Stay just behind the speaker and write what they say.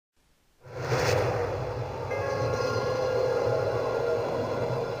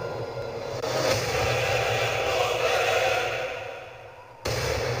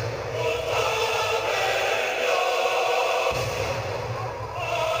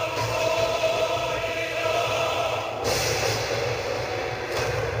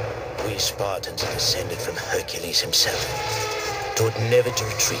Spartans are descended from Hercules himself. Taught never to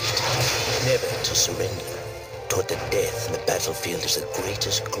retreat, never to surrender. Taught that death in the battlefield is the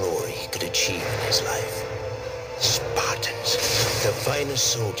greatest glory he could achieve in his life. Spartans, the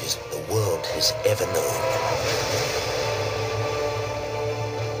finest soldiers the world has ever known.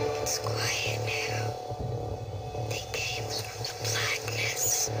 It's quiet now. They came from the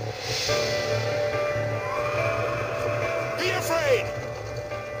blackness. Be afraid!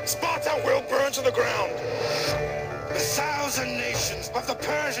 Sparta will burn to the ground. 1,000 nations of the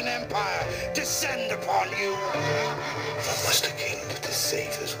Persian Empire descend upon you. What must a king do to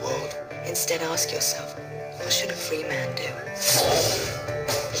save his world? Instead, ask yourself, what should a free man do?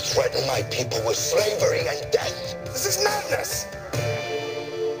 Threaten my people with slavery and death. This is madness!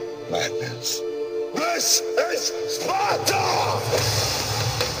 Madness. This is Sparta!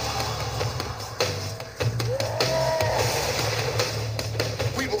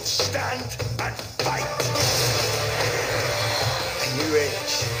 We will stand and fight. A new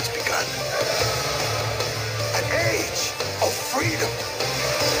age has begun. An age of freedom.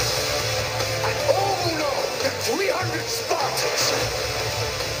 And all who know that 300 Spartans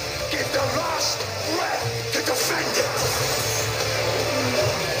give their last breath to defend it.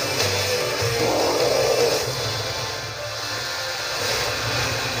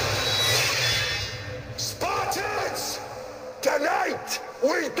 Spartans! Tonight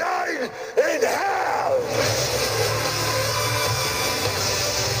we dine in hell!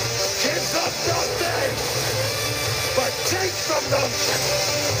 Give them nothing, but take from them